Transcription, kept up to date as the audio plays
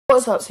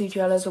What's up,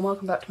 CGLers, and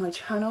welcome back to my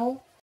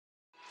channel.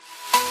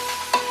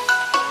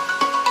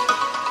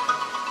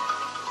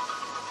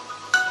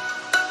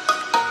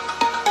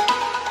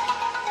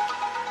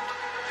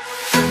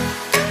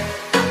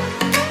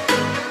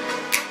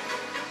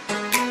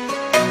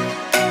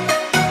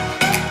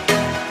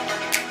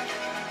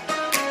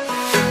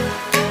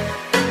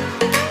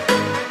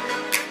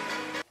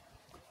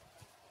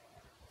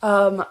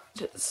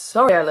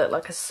 Sorry I look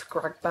like a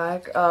scrag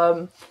bag.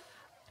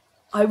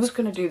 I was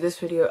going to do this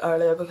video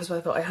earlier because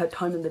I thought I had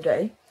time in the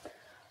day.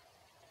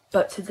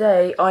 But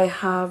today I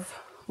have,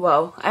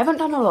 well, I haven't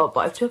done a lot,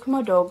 but I've taken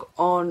my dog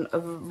on a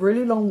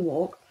really long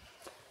walk.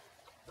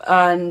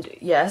 And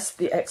yes,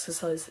 the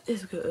exercise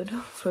is good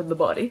for the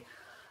body,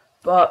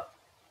 but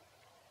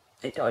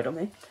it died on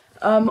me.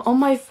 On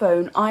my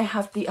phone, I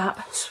have the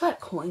app Sweat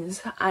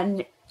Coins,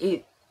 and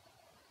it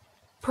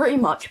pretty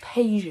much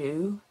pays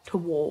you to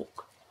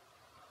walk.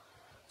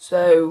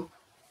 So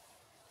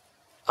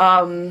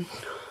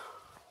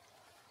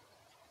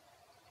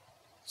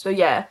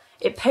yeah,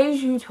 it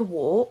pays you to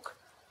walk.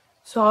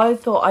 So I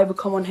thought I would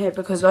come on here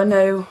because I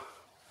know,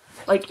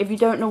 like, if you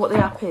don't know what the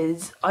app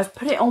is, I've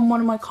put it on one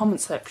of my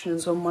comment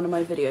sections on one of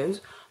my videos,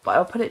 but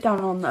I'll put it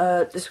down on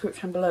the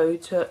description below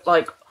to,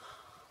 like,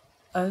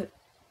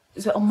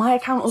 is it on my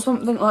account or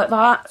something like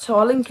that? So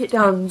I'll link it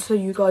down so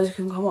you guys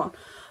can come on.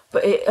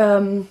 But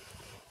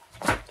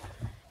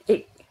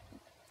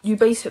you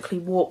basically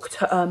walk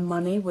to earn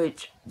money,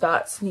 which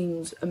that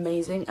seems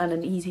amazing and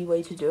an easy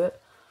way to do it.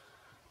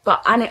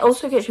 And it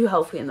also gets you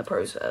healthy in the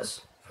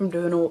process from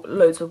doing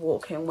loads of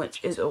walking, which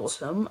is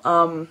awesome.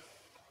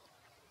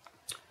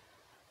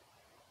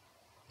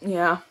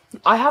 Yeah,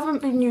 I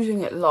haven't been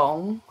using it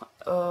long.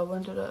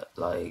 When did it,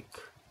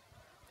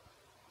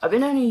 I've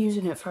been only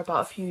using it for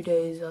about a few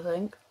days, I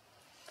think.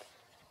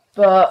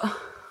 But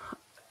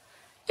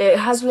it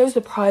has loads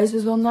of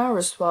prizes on there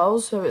as well,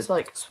 so it's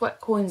like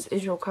Sweat Coins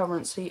is your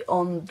currency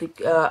on the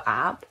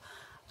app,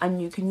 and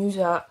you can use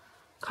that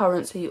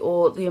currency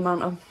or the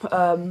amount of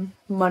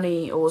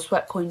money or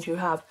sweat coins you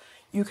have.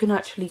 You can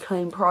actually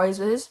claim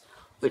prizes,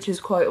 which is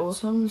quite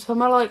awesome.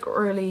 Some are like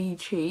really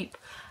cheap,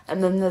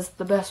 and then there's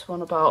the best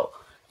one about,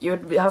 you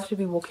would have to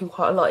be walking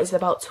quite a lot. It's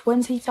about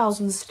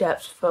 20,000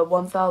 steps for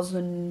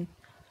 1,000.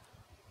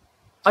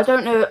 I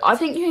don't know, I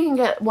think you can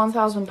get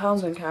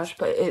 £1,000 in cash,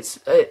 but it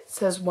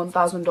says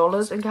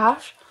 $1,000 in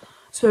cash.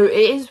 So it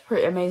is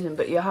pretty amazing,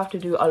 but you have to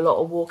do a lot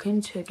of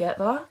walking to get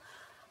that.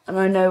 And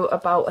I know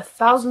about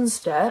 1,000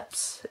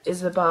 steps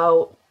is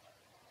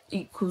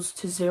equals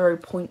to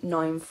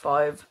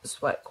 0.95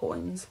 sweat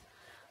coins.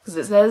 Because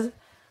it says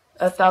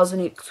 1,000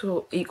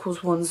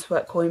 equals 1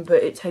 sweat coin,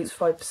 but it takes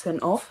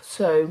 5% off.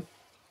 So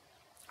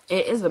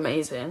it is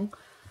amazing.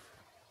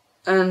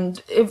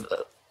 And it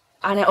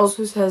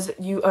also says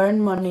you earn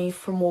money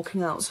from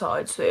walking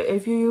outside. So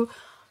if you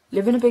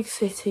live in a big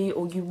city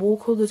or you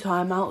walk all the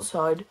time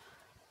outside,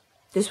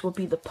 this will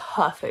be the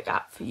perfect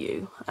app for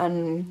you.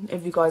 And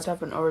if you guys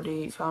haven't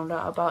already found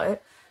out about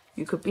it,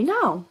 you could be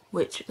now,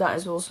 which that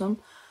is awesome.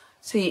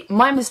 See,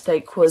 my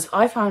mistake was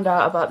I found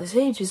out about this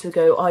ages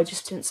ago. I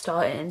just didn't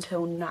start it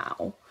until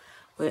now,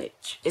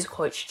 which is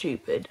quite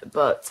stupid.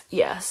 But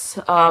yes,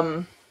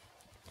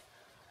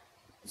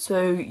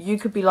 so you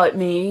could be like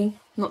me,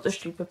 not the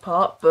stupid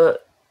part,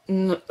 but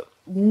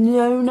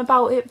known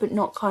about it, but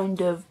not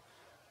kind of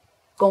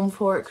gone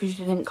for it because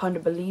you didn't kind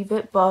of believe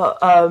it. But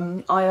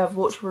I have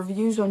watched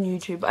reviews on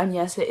YouTube, and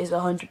yes, it is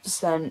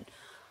 100%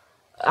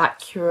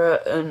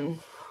 accurate, and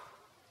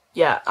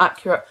yeah,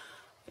 accurate,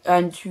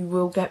 and you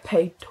will get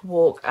paid to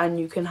walk, and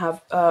you can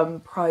have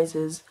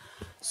prizes.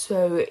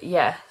 So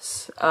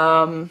yes,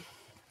 so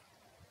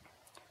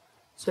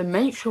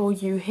make sure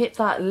you hit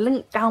that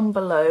link down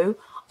below.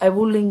 I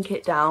will link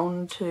it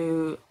down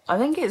to, I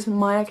think it's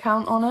my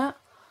account on it.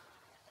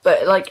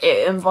 But like,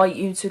 it invite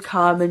you to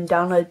come and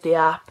download the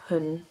app,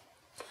 and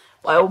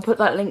I will put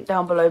that link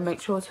down below. Make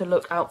sure to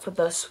look out for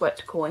the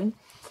sweat coin.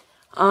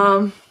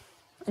 And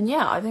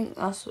yeah, I think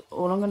that's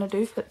all I'm gonna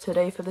do for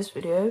today for this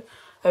video.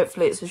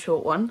 Hopefully it's a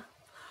short one.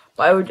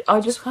 But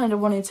I just kind of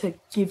wanted to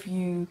give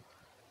you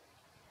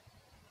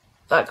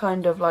that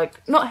kind of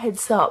like, not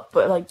heads up,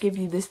 but like give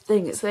you this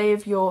thing. Say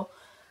if your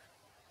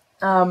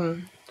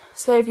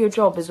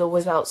job is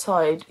always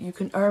outside, you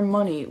can earn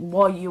money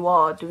while you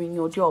are doing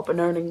your job and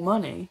earning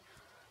money.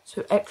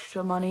 So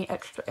extra money,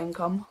 extra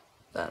income.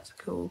 That's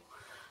cool.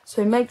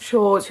 So make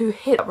sure to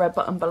hit that red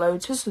button below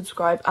to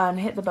subscribe, and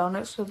hit the bell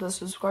next to the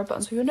subscribe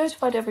button so you're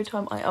notified every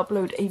time I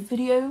upload a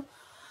video.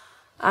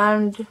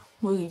 And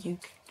will you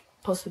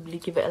possibly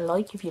give it a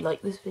like if you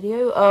like this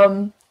video.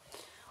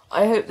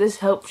 I hope this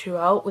helps you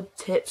out with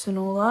tips and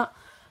all that,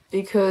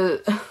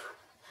 because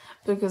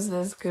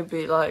this could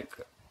be like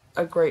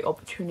a great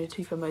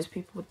opportunity for most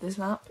people with this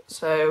app.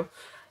 So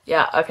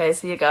yeah, okay,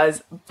 see you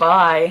guys,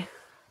 bye.